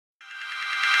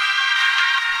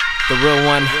the real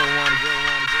one.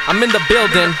 I'm in the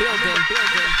building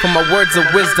for my words of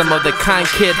wisdom of the kind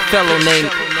kid fellow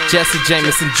named Jesse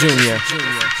Jameson Jr.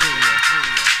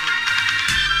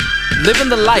 Living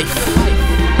the life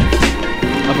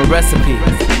of a recipe.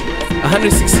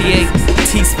 168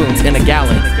 teaspoons in a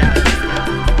gallon.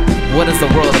 What is the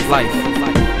world of life?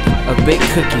 Of baked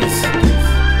cookies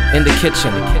in the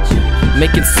kitchen,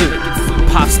 making soup,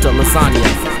 pasta, lasagna.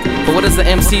 But what does the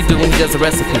MC do when he does a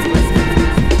recipe?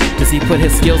 Does he put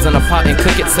his skills in a pot and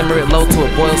cook it, simmer it low till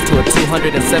it boils to a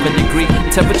 207-degree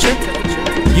temperature?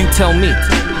 You tell me.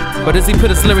 Or does he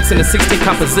put his lyrics in a 16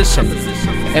 composition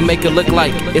and make it look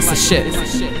like it's a shit?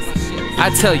 I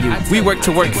tell you, we work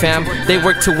to work, fam. They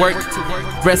work to work.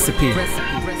 Recipe.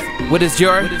 What is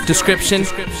your description?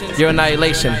 Your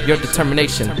annihilation, your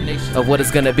determination of what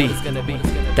it's gonna be.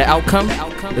 The outcome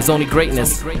is only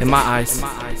greatness in my eyes.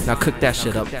 Now cook that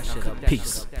shit up.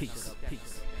 Peace.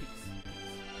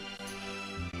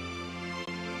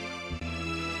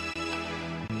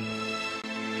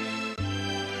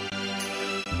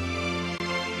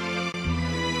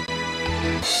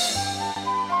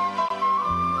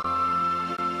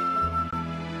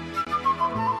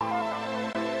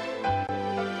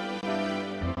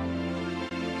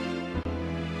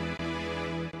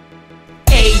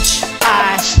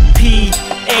 H-I-P-H-O-P,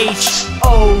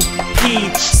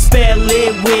 spell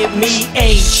it with me.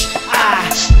 H-I-P-H-O-P,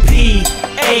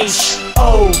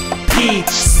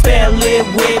 spell it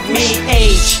with me.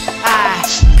 H-I-P-H-O-P,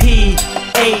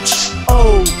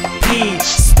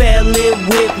 spell it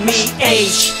with me.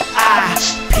 H-I-P-H-O-P,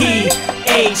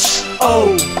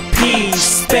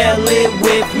 spell it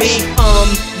with me.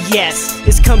 Yes,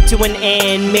 it's come to an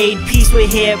end. Made peace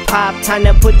with hip-hop, time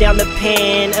to put down the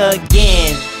pen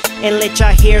again and let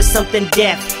y'all hear something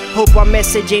deaf. Hope our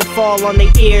message ain't fall on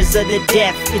the ears of the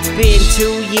deaf. It's been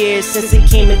 2 years since it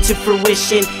came into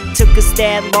fruition. Took us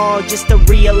that long just to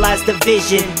realize the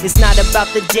vision. It's not about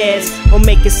the deads or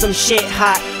making some shit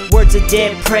hot. Words of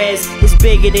dead prez is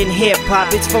bigger than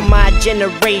hip-hop. It's for my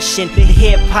generation, the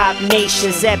hip-hop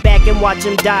nation. Sat back and watch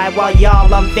them die while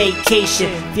y'all on vacation.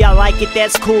 If y'all like it,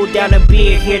 that's cool. Down a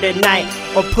beer here tonight,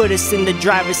 or put us in the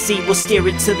driver's seat, we'll steer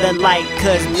it to the light.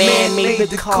 Cause man made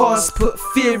the cause, put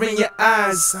fear in your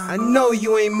eyes. I know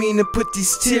you ain't mean to put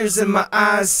these tears in my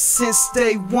eyes. Since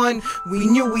day one, we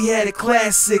knew we had a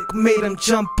classic. Made them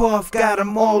jump off, got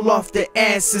them all off their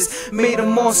asses. Made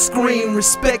them all scream,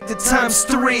 respected times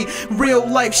 3. Real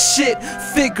life shit,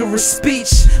 figure of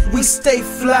speech. We stay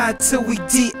fly till we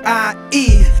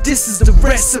D-I-E. This is the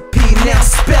recipe, now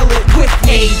spell it with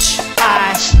me.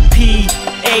 H-I-P-H-O-P,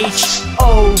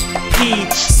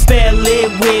 spell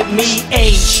it with me.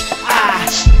 H-I-P-H-O-P,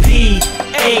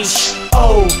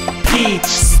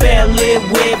 spell it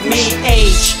with me.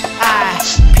 H-I-P-H-O-P,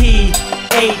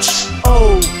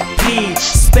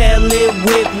 spell it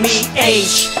with me.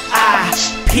 H-I-P-H-O-P,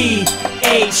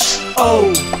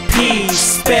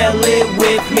 spell it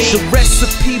with me. The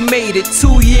recipe made it,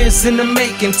 2 years in the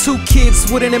making. 2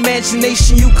 kids with an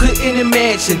imagination you couldn't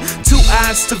imagine. 2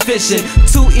 eyes to vision,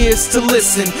 2 ears to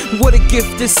listen. What a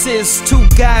gift this is, 2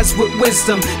 guys with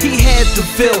wisdom. He had the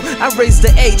bill, I raised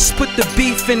the H. Put the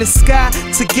beef in the sky,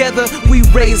 together we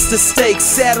raised the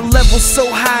stakes. At a level so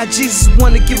high, Jesus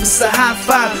wanna give us a high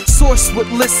five. Source would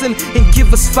listen and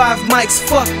give us 5 mics,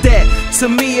 fuck that. To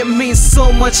me it means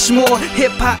so much more.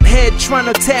 Hip-hop head trying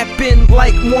to tap in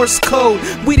like Morse code.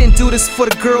 We didn't do this for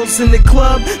the girls in the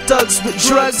club, thugs with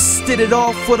drugs, did it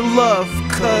all for the love.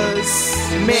 Cause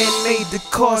man made the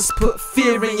cause, put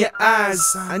fear in your eyes.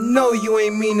 I know you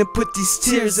ain't mean to put these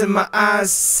tears in my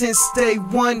eyes. Since day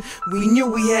one, we knew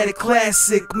we had a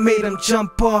classic. Made them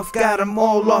jump off, got them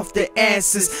all off their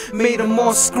asses. Made them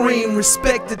all scream,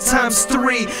 respected times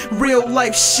 3. Real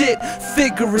life shit,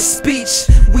 figure of speech.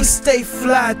 We stay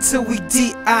fly till we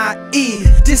D-I-E.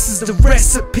 This is the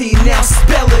recipe, now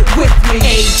spell it with me.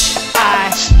 H-I-P-H-O-P,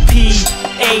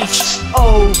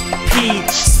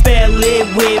 spell it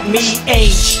with me.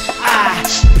 H-I-P-H-O-P,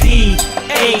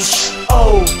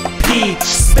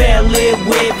 spell it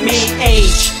with me.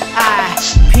 H-I-P-H-O-P,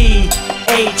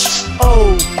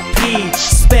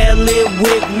 spell it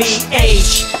with me.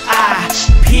 H-I-P-H-O-P,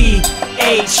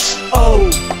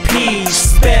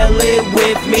 spell it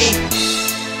with me.